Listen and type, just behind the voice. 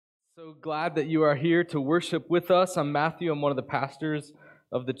So glad that you are here to worship with us. I'm Matthew. I'm one of the pastors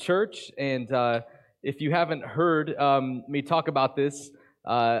of the church. And if you haven't heard me talk about this,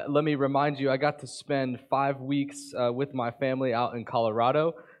 let me remind you, I got to spend 5 weeks with my family out in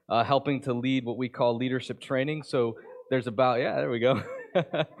Colorado, helping to lead what we call leadership training. So there's about, there we go.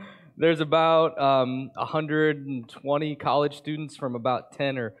 There's about 120 college students from about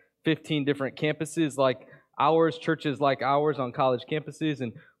 10 or 15 different campuses like ours, churches like ours on college campuses.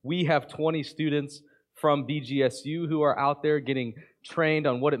 And we have 20 students from BGSU who are out there getting trained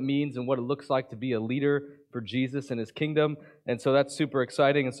on what it means and what it looks like to be a leader for Jesus and His kingdom. And so that's super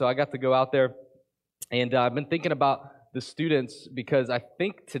exciting. And so I got to go out there, and I've been thinking about the students because I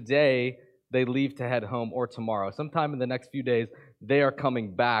think today they leave to head home, or tomorrow. Sometime in the next few days, they are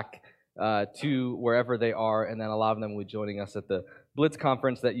coming back to wherever they are, and then a lot of them will be joining us at the Blitz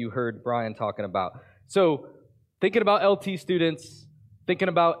conference that you heard Brian talking about. So thinking about LT students, thinking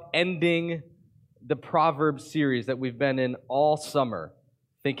about ending the Proverbs series that we've been in all summer,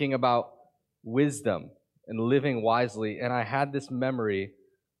 thinking about wisdom and living wisely. And I had this memory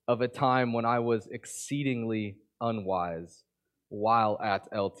of a time when I was exceedingly unwise while at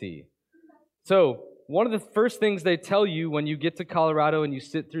LT. So one of the first things they tell you when you get to Colorado and you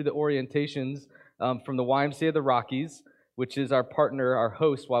sit through the orientations from the YMCA of the Rockies, which is our partner, our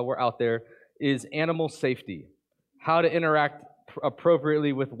host while we're out there, is animal safety, how to interact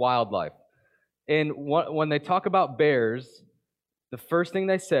appropriately with wildlife. And when they talk about bears, the first thing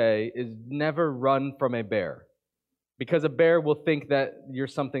they say is never run from a bear, because a bear will think that you're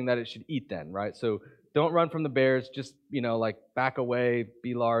something that it should eat then, right? So don't run from the bears, just, like back away,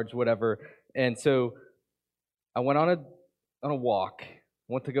 be large, whatever. And so I went on a walk,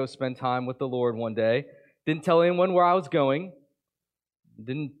 went to go spend time with the Lord one day, didn't tell anyone where I was going,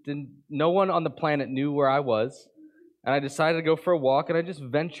 no one on the planet knew where I was. And I decided to go for a walk, and I just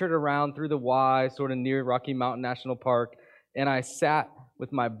ventured around through the Y, sort of near Rocky Mountain National Park, and I sat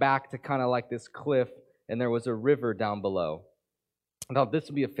with my back to kind of like this cliff, and there was a river down below. I thought this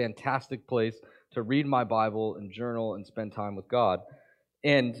would be a fantastic place to read my Bible and journal and spend time with God.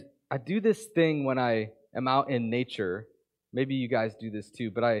 And I do this thing when I am out in nature. Maybe you guys do this too,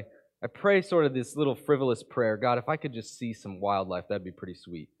 but I pray sort of this little frivolous prayer. God, if I could just see some wildlife, that'd be pretty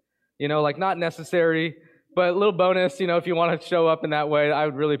sweet. Like not necessary, but a little bonus, if you want to show up in that way, I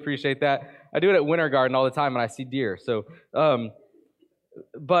would really appreciate that. I do it at Winter Garden all the time, and I see deer. So,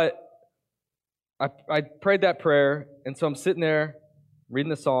 but I prayed that prayer, and so I'm sitting there reading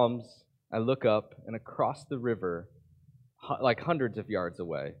the Psalms. I look up, and across the river, like hundreds of yards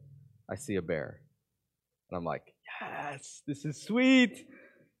away, I see a bear. And I'm like, yes, this is sweet.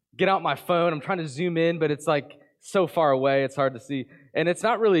 Get out my phone. I'm trying to zoom in, but it's like so far away, it's hard to see. And it's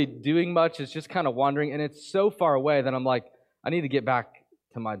not really doing much. It's just kind of wandering. And it's so far away that I'm like, I need to get back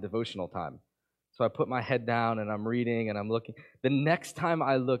to my devotional time. So I put my head down, and I'm reading, and I'm looking. The next time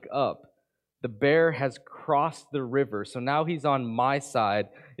I look up, the bear has crossed the river. So now he's on my side.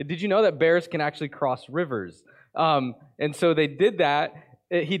 Did you know that bears can actually cross rivers? And so they did that.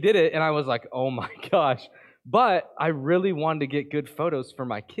 He did it, and I was like, oh my gosh. But I really wanted to get good photos for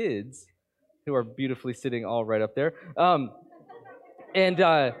my kids, who are beautifully sitting all right up there.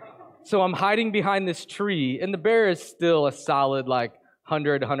 So I'm hiding behind this tree, and the bear is still a solid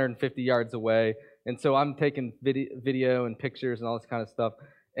 100, 150 yards away. And so I'm taking video and pictures and all this kind of stuff.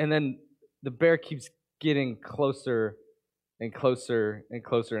 And then the bear keeps getting closer and closer and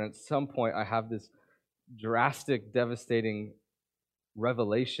closer. And at some point, I have this drastic, devastating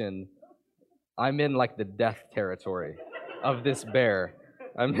revelation. I'm in the death territory of this bear.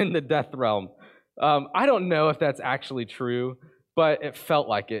 I'm in the death realm. I don't know if that's actually true, but it felt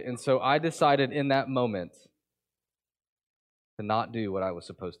like it. And so I decided in that moment to not do what I was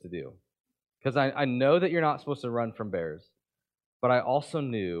supposed to do. Because I know that you're not supposed to run from bears, but I also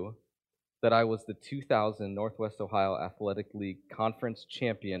knew that I was the 2000 Northwest Ohio Athletic League conference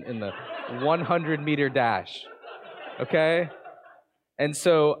champion in the 100-meter dash. Okay? And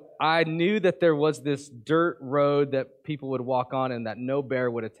so I knew that there was this dirt road that people would walk on, and that no bear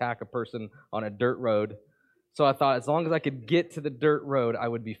would attack a person on a dirt road. So I thought as long as I could get to the dirt road, I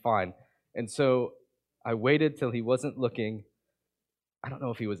would be fine. And so I waited till he wasn't looking. I don't know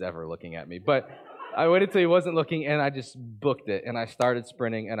if he was ever looking at me, but I waited till he wasn't looking, and I just booked it. And I started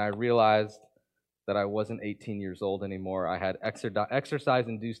sprinting, and I realized that I wasn't 18 years old anymore. I had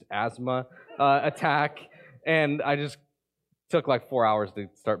exercise-induced asthma attack, and I just took 4 hours to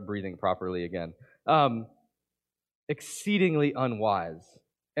start breathing properly again. Exceedingly unwise.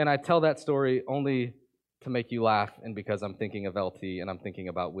 And I tell that story only to make you laugh, and because I'm thinking of LT and I'm thinking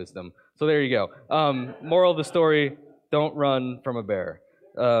about wisdom. So there you go. Moral of the story, don't run from a bear.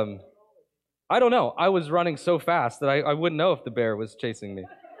 I don't know. I was running so fast that I wouldn't know if the bear was chasing me.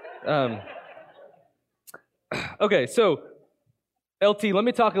 Okay, so LT, let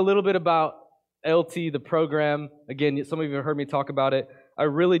me talk a little bit about LT, the program. Again, some of you have heard me talk about it. I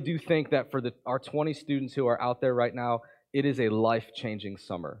really do think that for our 20 students who are out there right now, it is a life-changing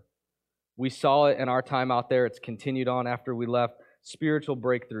summer. We saw it in our time out there. It's continued on after we left. Spiritual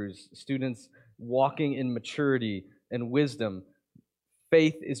breakthroughs, students walking in maturity and wisdom.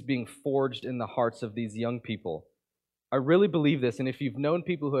 Faith is being forged in the hearts of these young people. I really believe this, and if you've known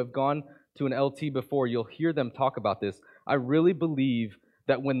people who have gone to an LT before, you'll hear them talk about this. I really believe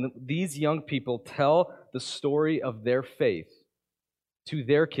that when these young people tell the story of their faith to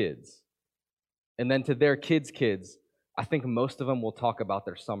their kids, and then to their kids' kids, I think most of them will talk about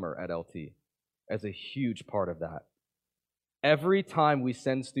their summer at LT as a huge part of that. Every time we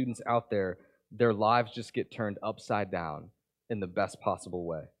send students out there, their lives just get turned upside down in the best possible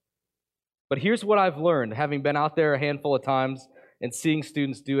way. But here's what I've learned, having been out there a handful of times and seeing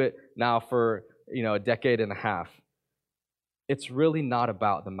students do it now for, a decade and a half. It's really not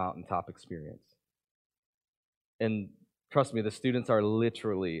about the mountaintop experience. And trust me, the students are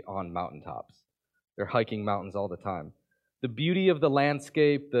literally on mountaintops. They're hiking mountains all the time. The beauty of the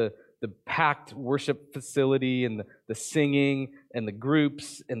landscape, the packed worship facility and the singing and the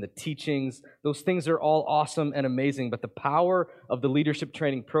groups and the teachings, those things are all awesome and amazing, but the power of the leadership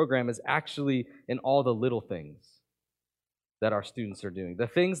training program is actually in all the little things that our students are doing. The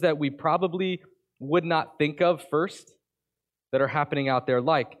things that we probably would not think of first that are happening out there.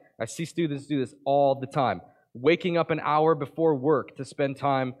 Like, I see students do this all the time, waking up an hour before work to spend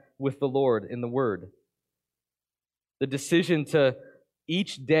time with the Lord in the Word. The decision to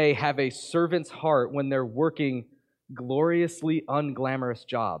each day have a servant's heart when they're working gloriously unglamorous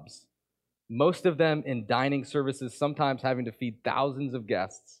jobs. Most of them in dining services, sometimes having to feed thousands of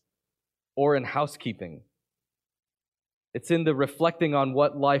guests, or in housekeeping. It's in the reflecting on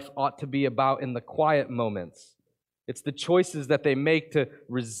what life ought to be about in the quiet moments. It's the choices that they make to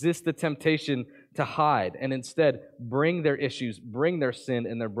resist the temptation to hide and instead bring their issues, bring their sin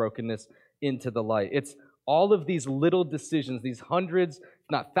and their brokenness into the light. It's all of these little decisions, these hundreds,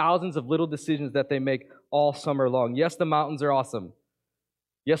 if not thousands of little decisions that they make all summer long. Yes, the mountains are awesome.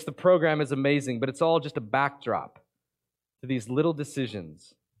 Yes, the program is amazing, but it's all just a backdrop to these little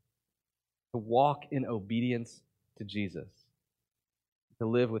decisions to walk in obedience to Jesus, to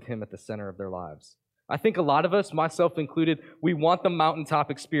live with Him at the center of their lives. I think a lot of us, myself included, we want the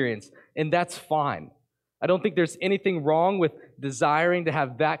mountaintop experience, and that's fine. I don't think there's anything wrong with desiring to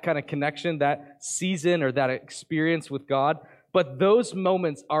have that kind of connection, that season or that experience with God, but those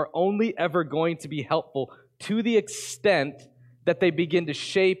moments are only ever going to be helpful to the extent that they begin to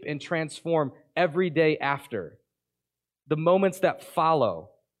shape and transform every day after. The moments that follow.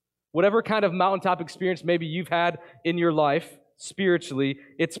 Whatever kind of mountaintop experience maybe you've had in your life spiritually,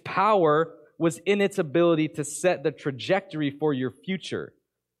 its power was in its ability to set the trajectory for your future.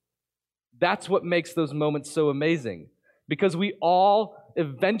 That's what makes those moments so amazing, because we all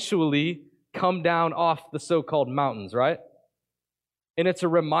eventually come down off the so-called mountains, right? And it's a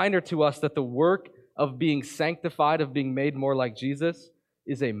reminder to us that the work of being sanctified, of being made more like Jesus,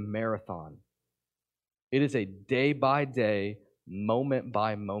 is a marathon. It is a day-by-day,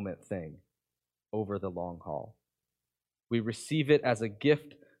 moment-by-moment thing over the long haul. We receive it as a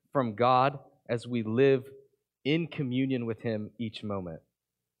gift from God as we live in communion with Him each moment.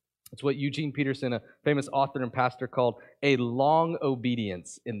 It's what Eugene Peterson, a famous author and pastor, called a long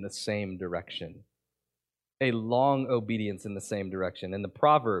obedience in the same direction. A long obedience in the same direction. And the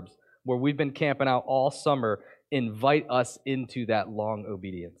Proverbs, where we've been camping out all summer, invite us into that long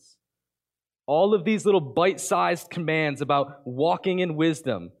obedience. All of these little bite-sized commands about walking in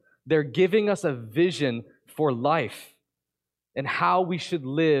wisdom, they're giving us a vision for life and how we should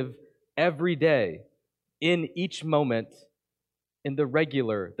live every day in each moment, in the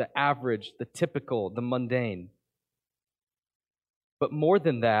regular, the average, the typical, the mundane. But more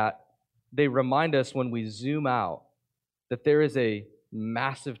than that, they remind us when we zoom out that there is a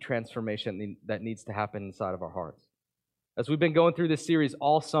massive transformation that needs to happen inside of our hearts. As we've been going through this series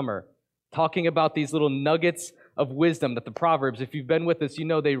all summer, talking about these little nuggets of wisdom that the Proverbs, if you've been with us, you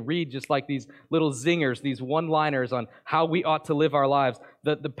know they read just like these little zingers, these one-liners on how we ought to live our lives.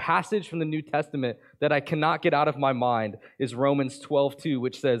 The passage from the New Testament that I cannot get out of my mind is Romans 12:2,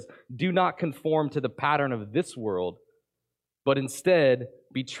 which says, "Do not conform to the pattern of this world, but instead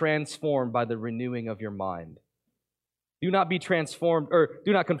be transformed by the renewing of your mind." Do not conform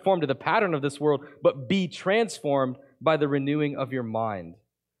to the pattern of this world, but be transformed by the renewing of your mind.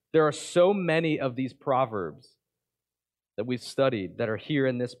 There are so many of these proverbs that we've studied that are here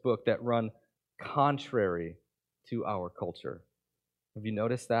in this book that run contrary to our culture. Have you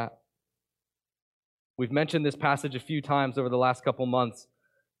noticed that? We've mentioned this passage a few times over the last couple months,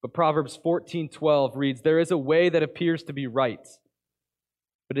 but Proverbs 14:12 reads, "There is a way that appears to be right,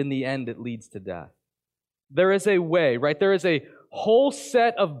 but in the end it leads to death." There is a way, right? There is a whole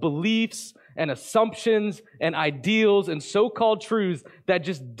set of beliefs and assumptions and ideals and so-called truths that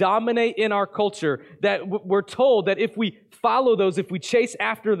just dominate in our culture, that we're told that if we follow those, if we chase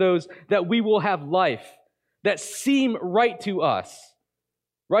after those, that we will have life, that seem right to us.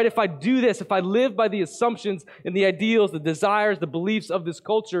 Right? If I do this, if I live by the assumptions and the ideals, the desires, the beliefs of this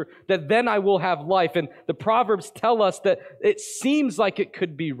culture, that then I will have life. And the Proverbs tell us that it seems like it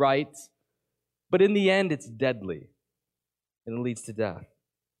could be right, but in the end, it's deadly and it leads to death.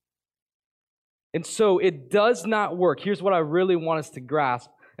 And so it does not work. Here's what I really want us to grasp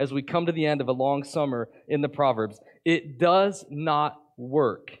as we come to the end of a long summer in the Proverbs. It does not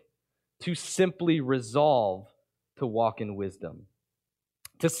work to simply resolve to walk in wisdom.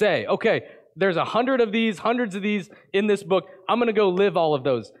 To say, okay, there's hundreds of these in this book. I'm going to go live all of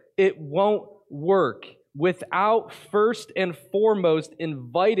those. It won't work without first and foremost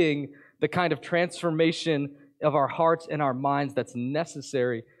inviting the kind of transformation of our hearts and our minds that's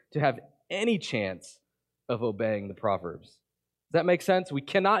necessary to have any chance of obeying the Proverbs. Does that make sense? We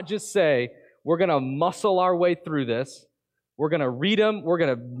cannot just say, we're going to muscle our way through this. We're going to read them. We're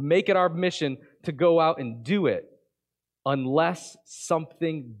going to make it our mission to go out and do it, unless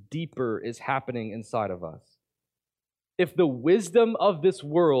something deeper is happening inside of us. If the wisdom of this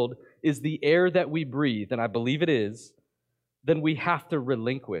world is the air that we breathe, and I believe it is, then we have to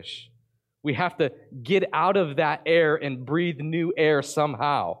relinquish. We have to get out of that air and breathe new air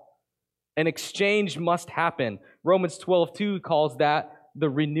somehow. An exchange must happen. Romans 12:2 calls that the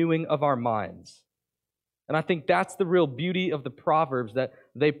renewing of our minds. And I think that's the real beauty of the Proverbs, that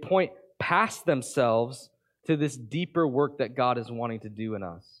they point past themselves to this deeper work that God is wanting to do in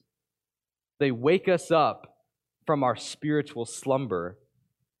us. They wake us up from our spiritual slumber,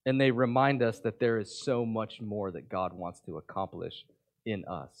 and they remind us that there is so much more that God wants to accomplish in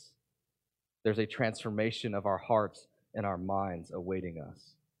us. There's a transformation of our hearts and our minds awaiting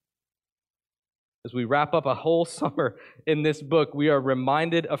us. As we wrap up a whole summer in this book, we are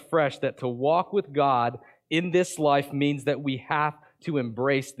reminded afresh that to walk with God in this life means that we have to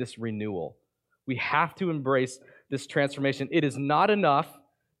embrace this renewal. We have to embrace this transformation. It is not enough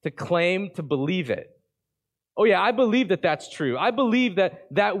to claim to believe it. Oh yeah, I believe that that's true. I believe that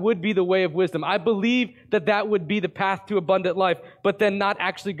that would be the way of wisdom. I believe that that would be the path to abundant life, but then not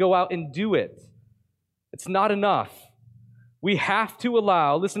actually go out and do it. It's not enough. We have to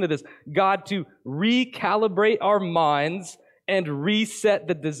allow, listen to this, God to recalibrate our minds and reset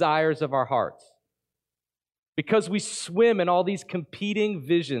the desires of our hearts. Because we swim in all these competing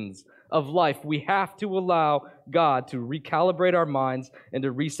visions of life, we have to allow God to recalibrate our minds and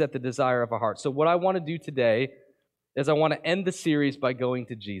to reset the desire of our hearts. So what I want to do today is I want to end the series by going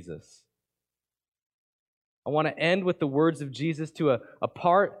to Jesus. I want to end with the words of Jesus to a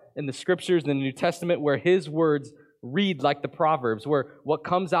part in the Scriptures in the New Testament where His words read like the Proverbs, where what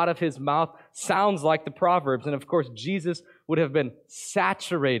comes out of His mouth sounds like the Proverbs. And of course, Jesus would have been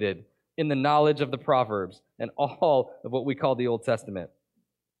saturated in the knowledge of the Proverbs and all of what we call the Old Testament.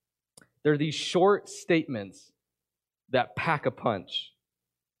 They're these short statements that pack a punch,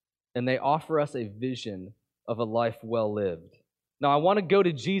 and they offer us a vision of a life well lived. Now, I want to go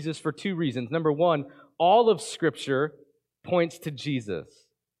to Jesus for two reasons. Number one, all of Scripture points to Jesus.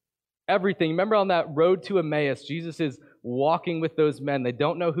 Everything. Remember on that road to Emmaus, Jesus is walking with those men. They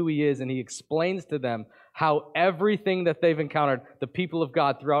don't know who He is, and He explains to them how everything that they've encountered, the people of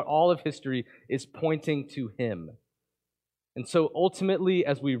God throughout all of history, is pointing to Him. And so ultimately,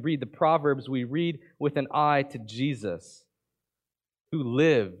 as we read the Proverbs, we read with an eye to Jesus, who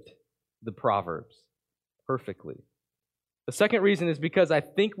lived the Proverbs perfectly. The second reason is because I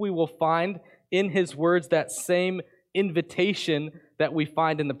think we will find in His words that same invitation that we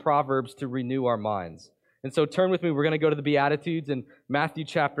find in the Proverbs to renew our minds. And so turn with me, we're going to go to the Beatitudes in Matthew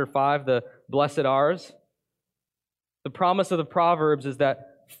chapter 5, the blessed R's. The promise of the Proverbs is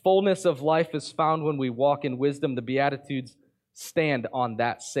that fullness of life is found when we walk in wisdom. The Beatitudes stand on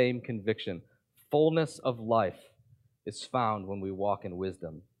that same conviction. Fullness of life is found when we walk in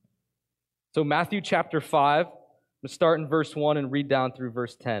wisdom. So Matthew chapter 5, I'm going to start in verse 1 and read down through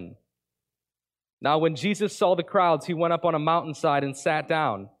verse 10. Now when Jesus saw the crowds, He went up on a mountainside and sat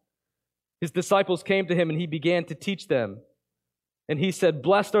down. His disciples came to Him, and He began to teach them. And He said,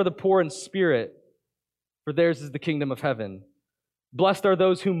 "Blessed are the poor in spirit, for theirs is the kingdom of heaven. Blessed are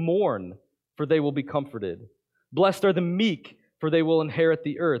those who mourn, for they will be comforted. Blessed are the meek, for they will inherit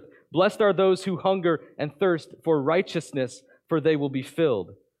the earth. Blessed are those who hunger and thirst for righteousness, for they will be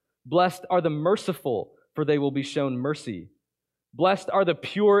filled. Blessed are the merciful, for they will be shown mercy. Blessed are the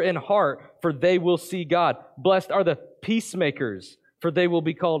pure in heart, for they will see God. Blessed are the peacemakers, for they will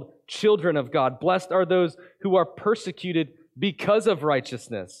be called children of God. Blessed are those who are persecuted because of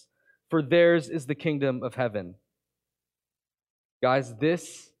righteousness, for theirs is the kingdom of heaven. Guys,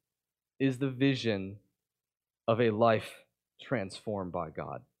 this is the vision of a life transformed by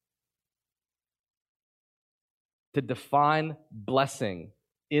God. To define blessing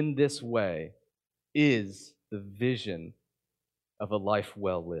in this way is the vision of a life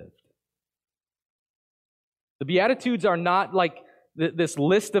well lived. The Beatitudes are not like this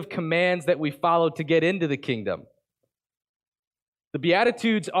list of commands that we follow to get into the kingdom. The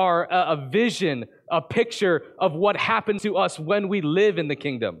Beatitudes are a vision, a picture of what happens to us when we live in the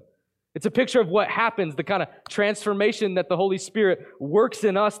kingdom. It's a picture of what happens, the kind of transformation that the Holy Spirit works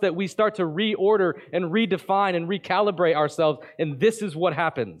in us, that we start to reorder and redefine and recalibrate ourselves, and this is what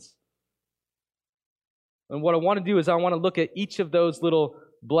happens. And what I want to do is I want to look at each of those little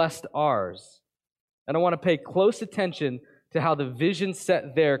blessed R's, and I want to pay close attention to how the vision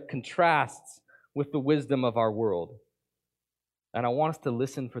set there contrasts with the wisdom of our world. And I want us to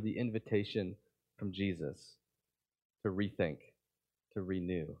listen for the invitation from Jesus to rethink, to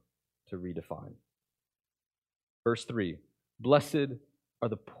renew, to redefine. Verse 3, blessed are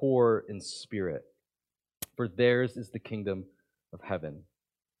the poor in spirit, for theirs is the kingdom of heaven.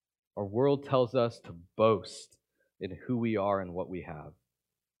 Our world tells us to boast in who we are and what we have.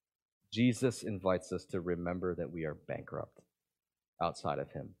 Jesus invites us to remember that we are bankrupt outside of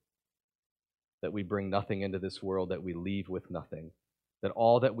Him, that we bring nothing into this world, that we leave with nothing, that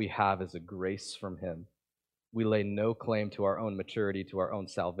all that we have is a grace from Him. We lay no claim to our own maturity, to our own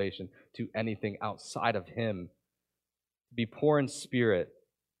salvation, to anything outside of Him. To be poor in spirit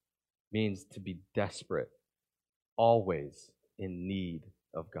means to be desperate, always in need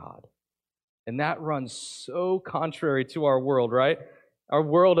of God. And that runs so contrary to our world, right? Our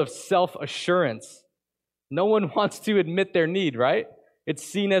world of self-assurance. No one wants to admit their need, right? It's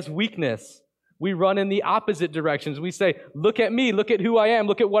seen as weakness. We run in the opposite directions. We say, look at me, look at who I am,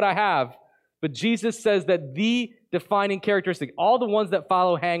 look at what I have. But Jesus says that the defining characteristic, all the ones that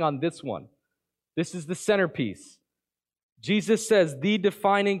follow hang on this one. This is the centerpiece. Jesus says the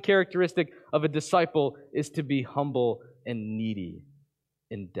defining characteristic of a disciple is to be humble and needy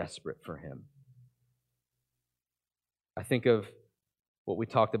and desperate for Him. I think of what we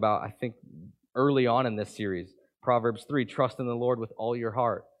talked about, I think early on in this series, Proverbs 3, trust in the Lord with all your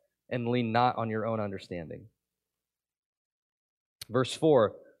heart and lean not on your own understanding. Verse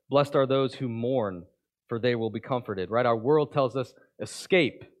 4, blessed are those who mourn, for they will be comforted, right? Our world tells us,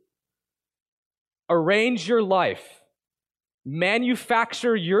 escape. Arrange your life.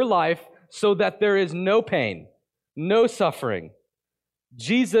 Manufacture your life so that there is no pain, no suffering.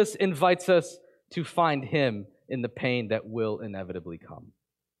 Jesus invites us to find Him in the pain that will inevitably come,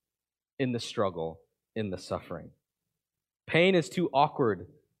 in the struggle, in the suffering. Pain is too awkward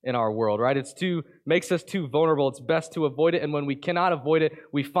in our world, right? Makes us too vulnerable. It's best to avoid it. And when we cannot avoid it,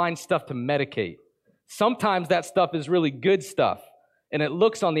 we find stuff to medicate. Sometimes that stuff is really good stuff, and it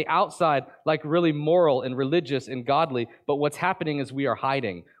looks on the outside like really moral and religious and godly, but what's happening is we are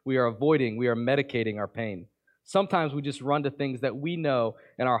hiding, we are avoiding, we are medicating our pain. Sometimes we just run to things that we know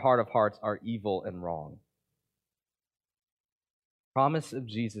in our heart of hearts are evil and wrong. The promise of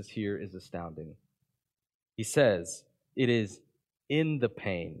Jesus here is astounding. He says, it is in the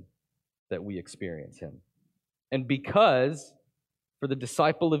pain that we experience Him. And because for the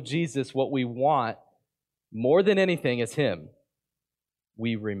disciple of Jesus, what we want more than anything is Him,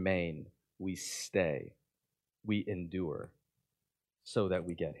 we remain, we stay, we endure so that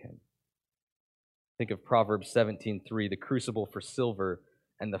we get Him. Think of Proverbs 17:3, the crucible for silver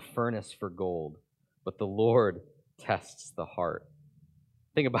and the furnace for gold, but the Lord tests the heart.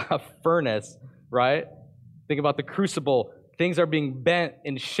 Think about a furnace, right? Think about the crucible. Things are being bent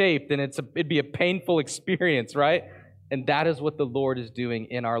and shaped, and it'd be a painful experience, right? And that is what the Lord is doing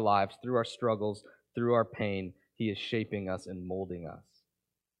in our lives, through our struggles, through our pain. He is shaping us and molding us.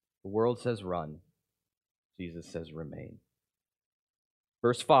 The world says run. Jesus says remain.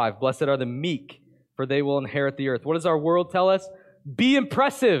 Verse 5, blessed are the meek, for they will inherit the earth. What does our world tell us? Be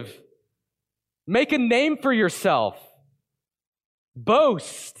impressive. Make a name for yourself.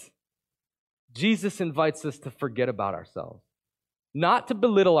 Boast. Jesus invites us to forget about ourselves. Not to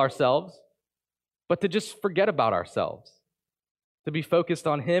belittle ourselves, but to just forget about ourselves. To be focused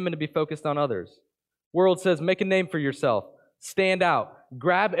on Him and to be focused on others. World says, make a name for yourself. Stand out.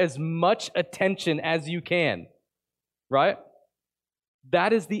 Grab as much attention as you can. Right?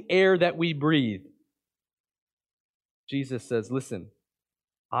 That is the air that we breathe. Jesus says, listen,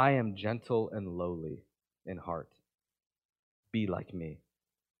 I am gentle and lowly in heart. Be like me.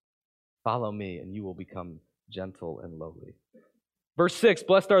 Follow me, and you will become gentle and lowly. Verse 6,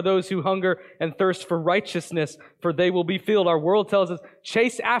 blessed are those who hunger and thirst for righteousness, for they will be filled. Our world tells us,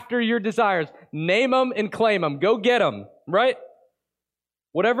 chase after your desires. Name them and claim them. Go get them, right?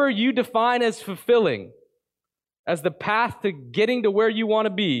 Whatever you define as fulfilling, as the path to getting to where you want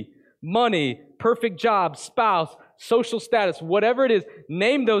to be, money, perfect job, spouse, social status, whatever it is,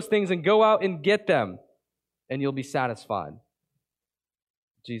 name those things and go out and get them, and you'll be satisfied.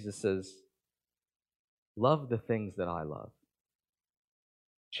 Jesus says, love the things that I love.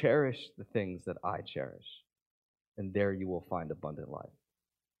 Cherish the things that I cherish, and there you will find abundant life.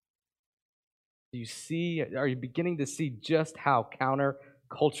 Do you see, are you beginning to see just how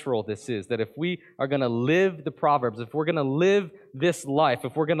countercultural this is? That if we are going to live the Proverbs, if we're going to live this life,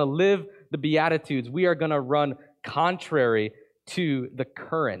 if we're going to live the Beatitudes, we are going to run contrary to the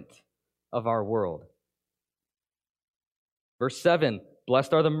current of our world. Verse 7,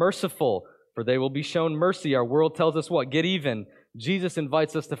 blessed are the merciful, for they will be shown mercy. Our world tells us what? Get even. Jesus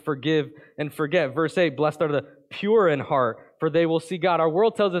invites us to forgive and forget. Verse 8, blessed are the pure in heart, for they will see God. Our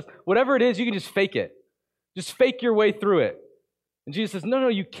world tells us whatever it is, you can just fake it. Just fake your way through it. And Jesus says, no,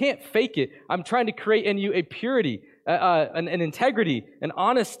 you can't fake it. I'm trying to create in you a purity, an integrity, an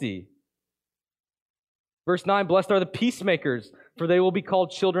honesty. Verse 9, blessed are the peacemakers, for they will be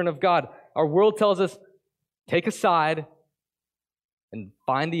called children of God. Our world tells us, take a side and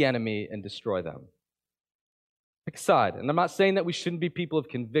find the enemy and destroy them. Pick a side. And I'm not saying that we shouldn't be people of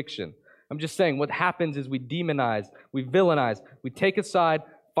conviction. I'm just saying what happens is we demonize, we villainize, we take a side,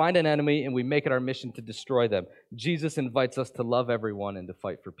 find an enemy, and we make it our mission to destroy them. Jesus invites us to love everyone and to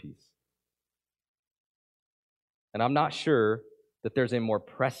fight for peace. And I'm not sure that there's a more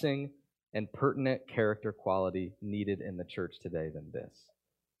pressing and pertinent character quality needed in the church today than this.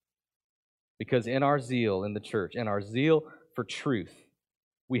 Because in our zeal in the church, in our zeal for truth,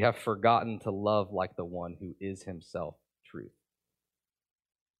 we have forgotten to love like the one who is himself truth.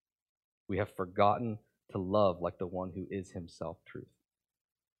 We have forgotten to love like the one who is himself truth.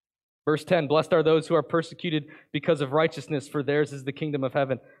 Verse 10, blessed are those who are persecuted because of righteousness, for theirs is the kingdom of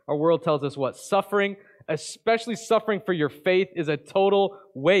heaven. Our world tells us what? Suffering, especially suffering for your faith, is a total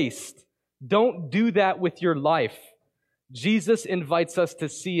waste. Don't do that with your life. Jesus invites us to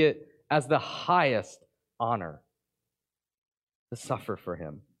see it as the highest honor, to suffer for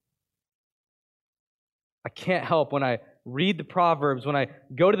him. I can't help when I read the Proverbs, when I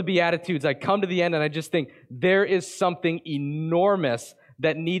go to the Beatitudes, I come to the end and I just think there is something enormous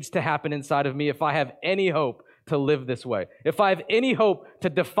that needs to happen inside of me if I have any hope to live this way. If I have any hope to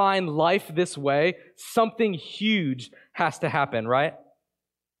define life this way, something huge has to happen, right?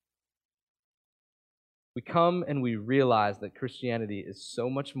 We come and we realize that Christianity is so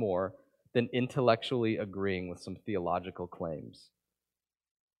much more than intellectually agreeing with some theological claims.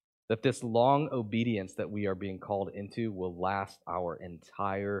 That this long obedience that we are being called into will last our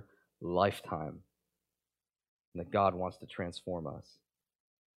entire lifetime. And that God wants to transform us.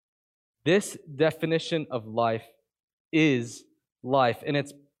 This definition of life is life. And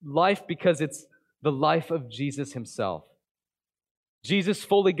it's life because it's the life of Jesus himself. Jesus,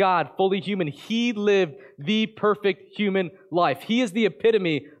 fully God, fully human, he lived the perfect human life. He is the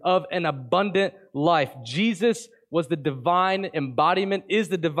epitome of an abundant life. Jesus was the divine embodiment, is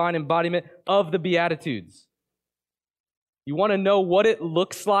the divine embodiment of the Beatitudes. You want to know what it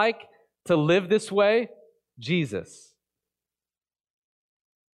looks like to live this way? Jesus.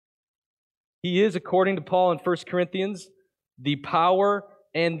 He is, according to Paul in 1 Corinthians, the power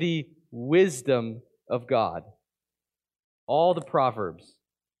and the wisdom of God. All the Proverbs,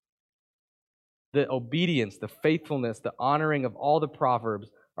 the obedience, the faithfulness, the honoring of all the Proverbs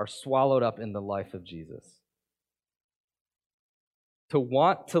are swallowed up in the life of Jesus. To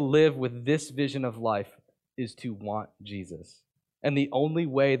want to live with this vision of life is to want Jesus. And the only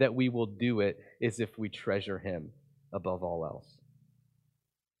way that we will do it is if we treasure him above all else.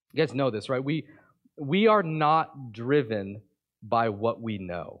 You guys know this, right? We are not driven by what we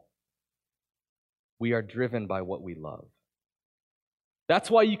know. We are driven by what we love. That's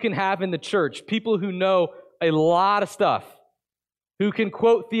why you can have in the church people who know a lot of stuff, who can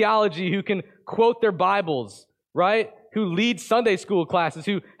quote theology, who can quote their Bibles, right? Who lead Sunday school classes,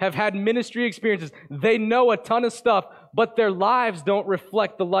 who have had ministry experiences. They know a ton of stuff, but their lives don't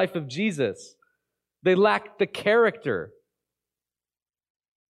reflect the life of Jesus. They lack the character.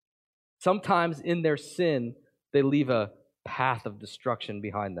 Sometimes in their sin, they leave a path of destruction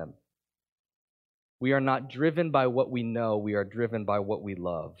behind them. We are not driven by what we know, we are driven by what we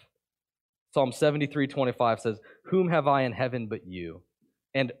love. Psalm 73:25 says, "Whom have I in heaven but you?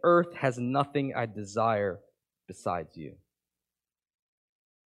 And earth has nothing I desire besides you."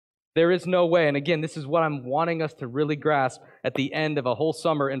 There is no way, and again, this is what I'm wanting us to really grasp at the end of a whole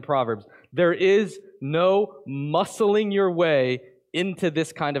summer in Proverbs. There is no muscling your way into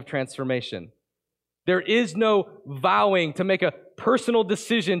this kind of transformation. There is no vowing to make a personal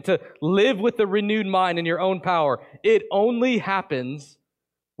decision to live with a renewed mind in your own power. It only happens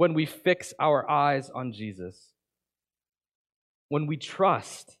when we fix our eyes on Jesus. When we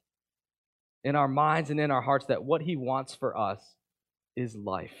trust in our minds and in our hearts that what he wants for us is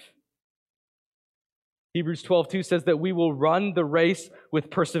life. Hebrews 12:2 says that we will run the race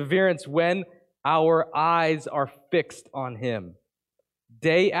with perseverance when our eyes are fixed on him.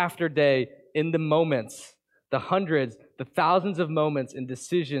 Day after day, in the moments, the hundreds, the thousands of moments and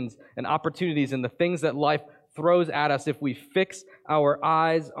decisions and opportunities and the things that life throws at us, if we fix our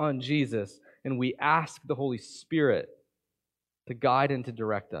eyes on Jesus and we ask the Holy Spirit to guide and to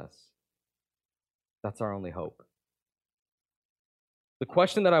direct us, that's our only hope. The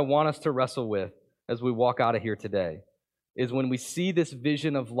question that I want us to wrestle with as we walk out of here today is, when we see this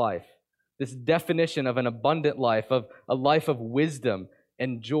vision of life, this definition of an abundant life, of a life of wisdom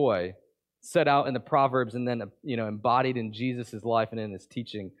and joy set out in the Proverbs and then embodied in Jesus' life and in his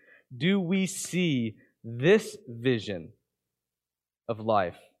teaching, do we see this vision of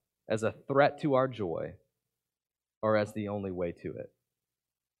life as a threat to our joy or as the only way to it?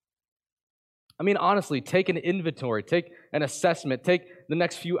 I mean, honestly, take an inventory, take an assessment, take the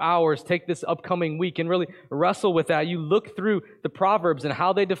next few hours, take this upcoming week and really wrestle with that. You look through the Proverbs and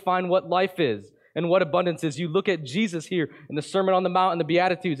how they define what life is and what abundance is. You look at Jesus here in the Sermon on the Mount and the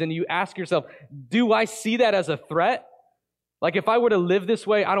Beatitudes, and you ask yourself, do I see that as a threat? Like, if I were to live this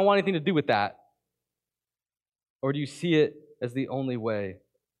way, I don't want anything to do with that. Or do you see it as the only way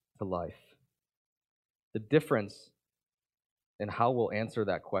to life? The difference in how we'll answer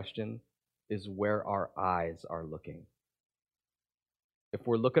that question is where our eyes are looking. If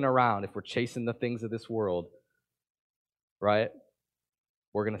we're looking around, if we're chasing the things of this world, right,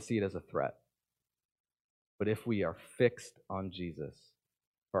 we're going to see it as a threat. But if we are fixed on Jesus,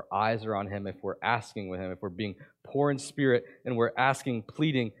 if our eyes are on him, if we're asking with him, if we're being poor in spirit and we're asking,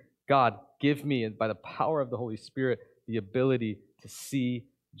 pleading, God, give me, and by the power of the Holy Spirit, the ability to see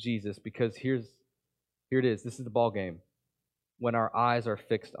Jesus. Because here it is. This is the ball game. When our eyes are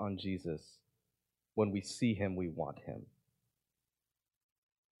fixed on Jesus, when we see him, we want him.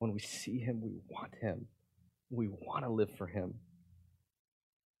 When we see him, we want him. We want to live for him.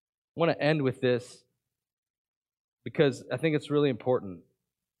 I want to end with this because I think it's really important.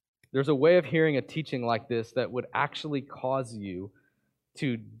 There's a way of hearing a teaching like this that would actually cause you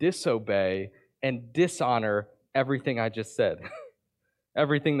to disobey and dishonor everything I just said,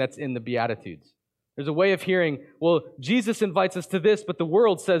 everything that's in the Beatitudes. There's a way of hearing, well, Jesus invites us to this, but the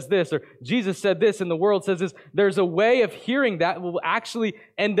world says this, or Jesus said this and the world says this. There's a way of hearing that will actually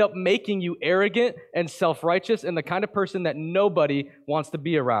end up making you arrogant and self-righteous and the kind of person that nobody wants to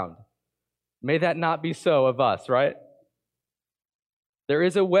be around. May that not be so of us, right? There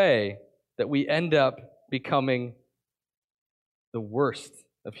is a way that we end up becoming the worst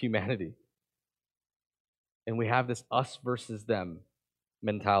of humanity. And we have this us versus them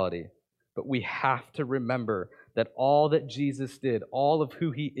mentality. But we have to remember that all that Jesus did, all of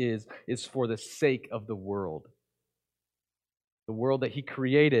who he is for the sake of the world. The world that he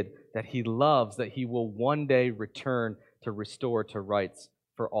created, that he loves, that he will one day return to restore to rights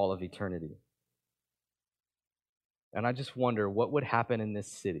for all of eternity. And I just wonder what would happen in this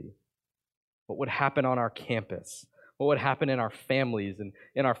city, what would happen on our campus, what would happen in our families and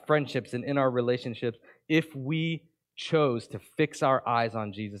in our friendships and in our relationships if we chose to fix our eyes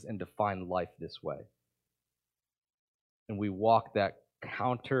on Jesus and define life this way. And we walk that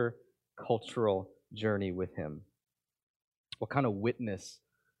counter-cultural journey with him. What kind of witness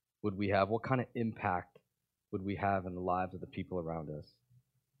would we have? What kind of impact would we have in the lives of the people around us?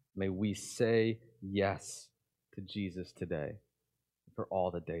 May we say yes to Jesus today for all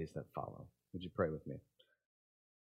the days that follow. Would you pray with me?